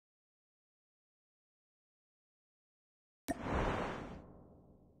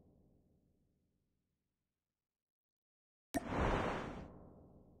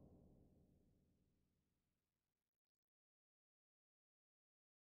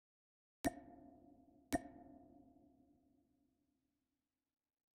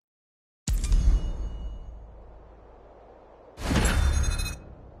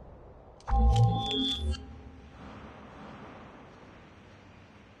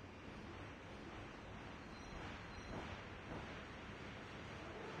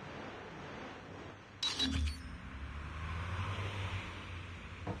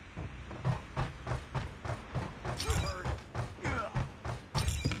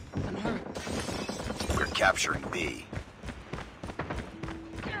capturing B.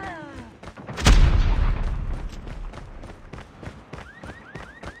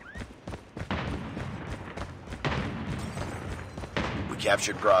 We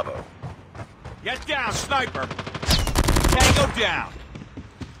captured Bravo. Get down, sniper! Tango down!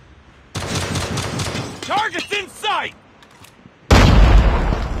 Target's in sight!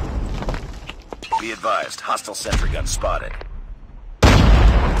 Be advised, hostile sentry gun spotted.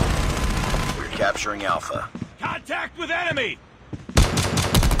 We're capturing Alpha. Contact with enemy!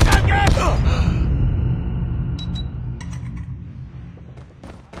 Target!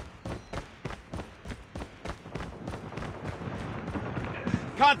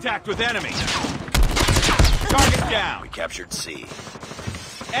 Contact with enemy! Target down! We captured C.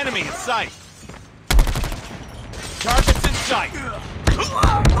 Enemy in sight! Target's in sight!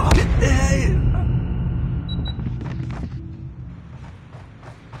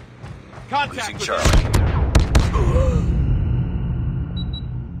 Contact Losing with Charlie.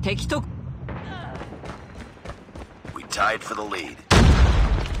 We tied for the lead.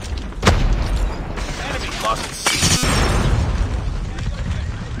 enemy! Lost C.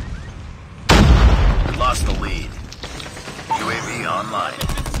 We lost the lead. UAV online.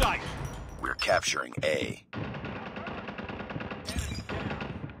 Target's in sight! We're capturing A.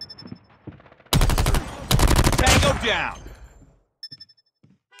 Tango down!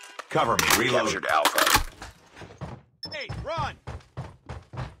 Cover me, We reload. captured Alpha. Hey, run!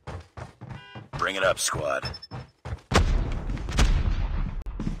 Bring it up, squad.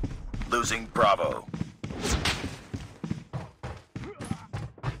 Losing Bravo.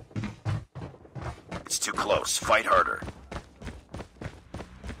 It's too close. Fight harder.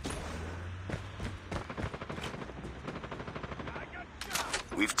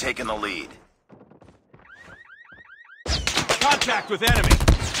 We've taken the lead. Contact with enemy!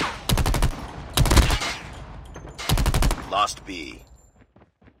 Lost B.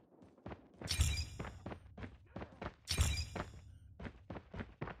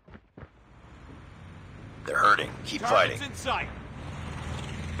 They're hurting. Keep Target's fighting. in sight!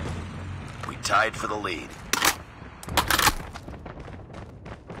 We tied for the lead.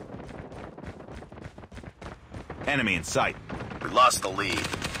 Enemy in sight. We lost the lead.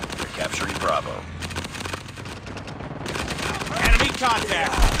 We're capturing Bravo. Enemy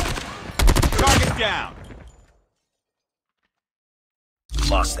contact! Target down!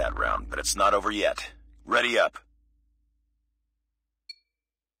 Lost that round, but it's not over yet. Ready up.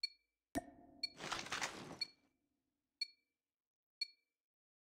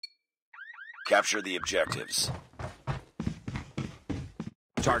 Capture the objectives.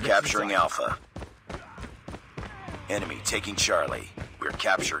 Target's Capturing in sight. Alpha. Enemy taking Charlie. We're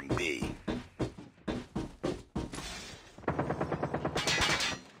capturing B.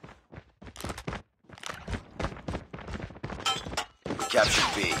 We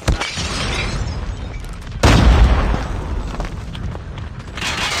captured B.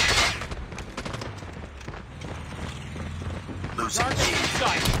 Losing Target's in B.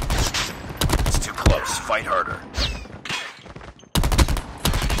 sight! It's too close. Fight harder.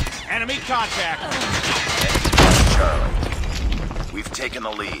 Enemy contact! Enemy lost Charlie. We've taken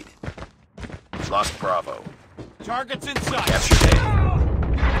the lead. Lost Bravo. Target's in sight! Captured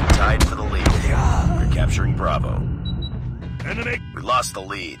A. Tied for the lead. We're capturing Bravo. Enemy! We lost the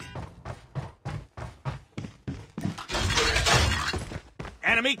lead.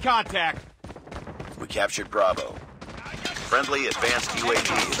 Enemy contact! We captured Bravo. Friendly advanced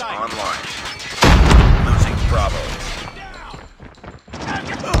UAV is online. Losing Bravo.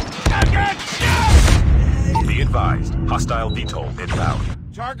 Be advised, hostile VTOL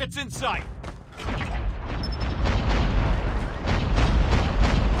inbound. Target's in sight!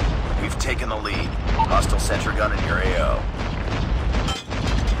 We've taken the lead. Hostile sentry gun in your AO.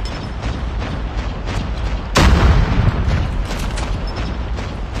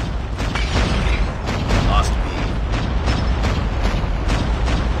 Lost B.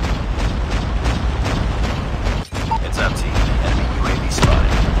 Heads up, team. Enemy UAV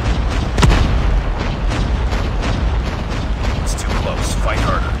spotted. It's too close. Fight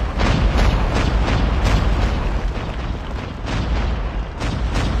harder.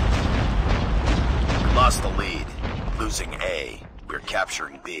 We lost the lead. Losing A. We're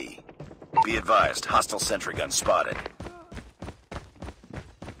capturing B. Be advised, hostile sentry gun spotted.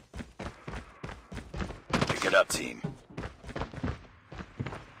 Pick it up, team.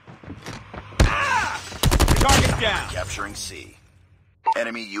 Target down! Capturing C.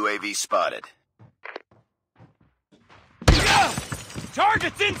 Enemy UAV spotted.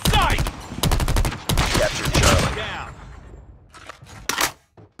 Target's in sight! Captured Charlie. Down!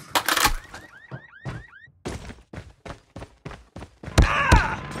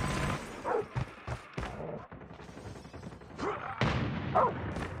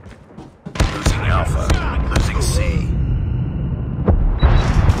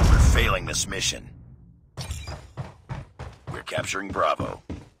 this mission. We're capturing Bravo.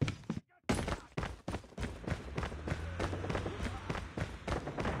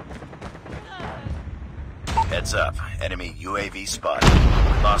 Heads up. Enemy UAV spotted.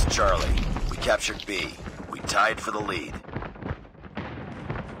 We lost Charlie. We captured B. We tied for the lead.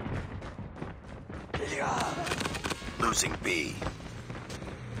 Losing B.